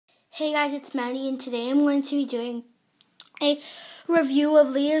Hey guys, it's Maddie, and today I'm going to be doing a review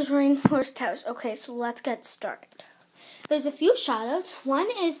of Lea's rainforest house. Okay, so let's get started. There's a few shoutouts. One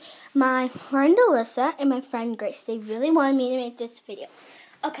is my friend Alyssa and my friend Grace. They really wanted me to make this video.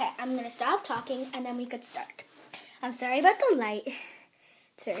 Okay, I'm going to stop talking and then we could start. I'm sorry about the light.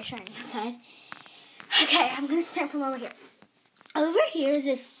 It's very shiny outside. Okay, I'm going to start from over here. Over here is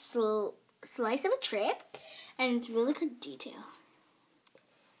this slice of a tree, and it's really good detail.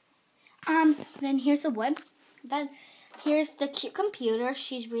 Then here's the wood. Then here's the cute computer.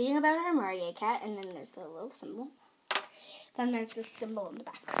 She's reading about her Mario cat, and then there's the little symbol. Then there's this symbol in the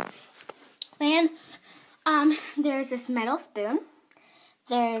back. Then, there's this metal spoon.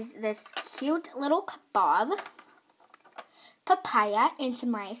 There's this cute little kebab, papaya, and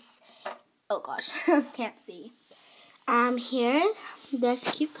some rice. Oh gosh, can't see. Here's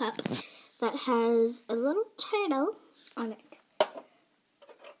this cute cup that has a little turtle on it.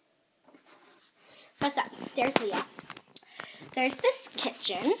 What's up? There's Leah. There's this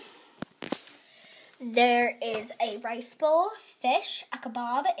kitchen. There is a rice bowl, fish, a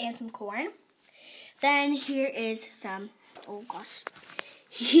kebab, and some corn. Then here is some, oh gosh.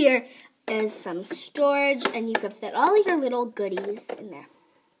 Here is some storage, and you can fit all your little goodies in there.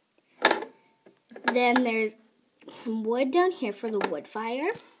 Then there's some wood down here for the wood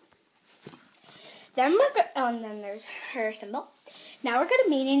fire. Then and then there's her symbol. Now we're going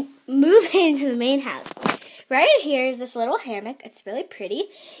to move into the main house. Right here is this little hammock. It's really pretty.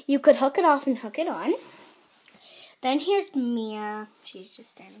 You could hook it off and hook it on. Then here's Mia. She's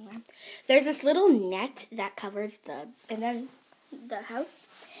just standing there. There's this little net that covers the house.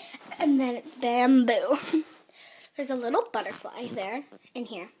 And then it's bamboo. There's a little butterfly there in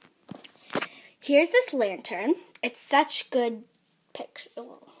here. Here's this lantern. It's such good picture.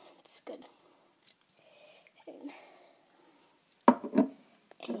 Well, it's good.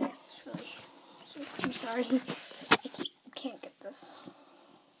 And yeah, it's really, I'm sorry, I can't get this.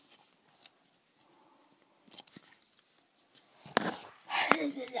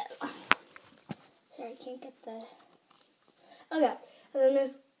 Sorry, I can't get the, okay, and then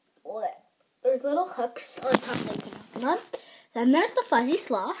there's little hooks on top that you can hook them up. Then there's the fuzzy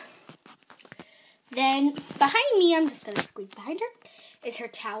slaw. Then behind me, I'm just going to squeeze behind her, is her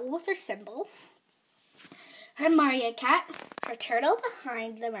towel with her symbol. Her Mario cat, her turtle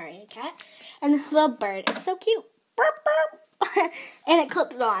behind the Mario cat, and this little bird. It's so cute. Burp, burp. And it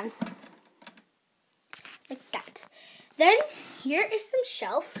clips on. Like that. Then here is some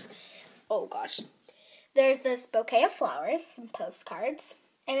shelves. Oh gosh. There's this bouquet of flowers, some postcards,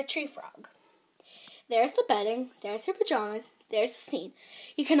 and a tree frog. There's the bedding. There's her pajamas. There's the scene.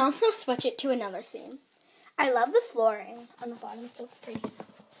 You can also switch it to another scene. I love the flooring on the bottom. It's so pretty.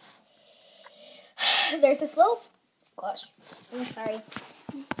 There's this little, gosh, I'm sorry.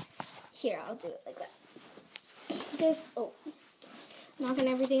 Here, I'll do it like that. Knocking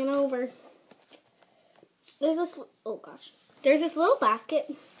everything over. There's this, oh gosh. There's this little basket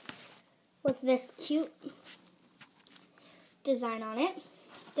with this cute design on it.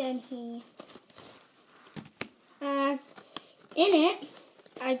 Then in it,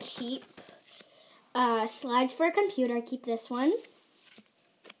 I keep slides for a computer. I keep this one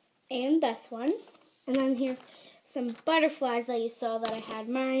and this one. And then here's some butterflies that you saw that I had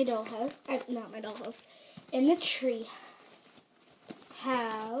my dollhouse, not my dollhouse, in the tree.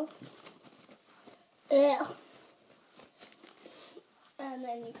 How? Ugh. And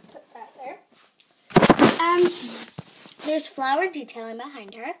then you can put that there. There's flower detailing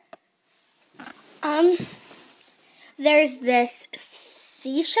behind her. There's this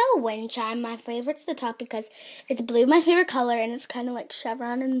seashell wind chime. My favorite's the top because it's blue, my favorite color, and it's kind of like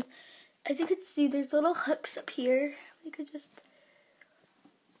chevron. And as you can see, there's little hooks up here. You could just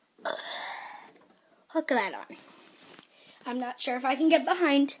hook that on. I'm not sure if I can get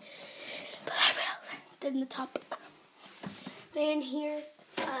behind, but I will. Then the top. Then here's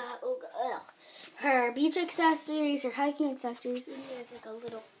her beach accessories, her hiking accessories, and there's like a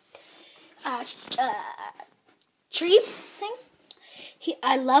little tree thing.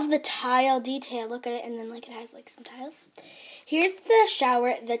 I love the tile detail. Look at it, and then like it has like some tiles. Here's the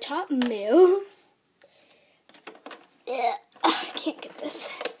shower. The top moves. Yeah, I can't get this.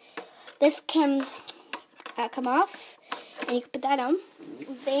 This can come off, and you can put that on.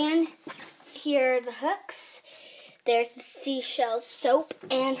 Then here are the hooks. There's the seashell soap,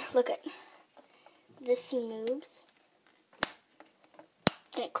 and look at this moves,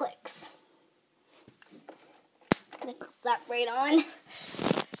 and it clicks. I'm gonna clip that right on.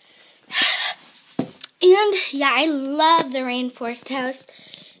 And yeah, I love the rainforest house.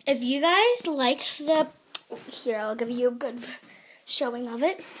 If you guys like here, I'll give you a good showing of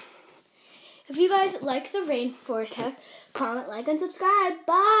it. If you guys like the rainforest house, comment, like, and subscribe.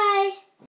 Bye!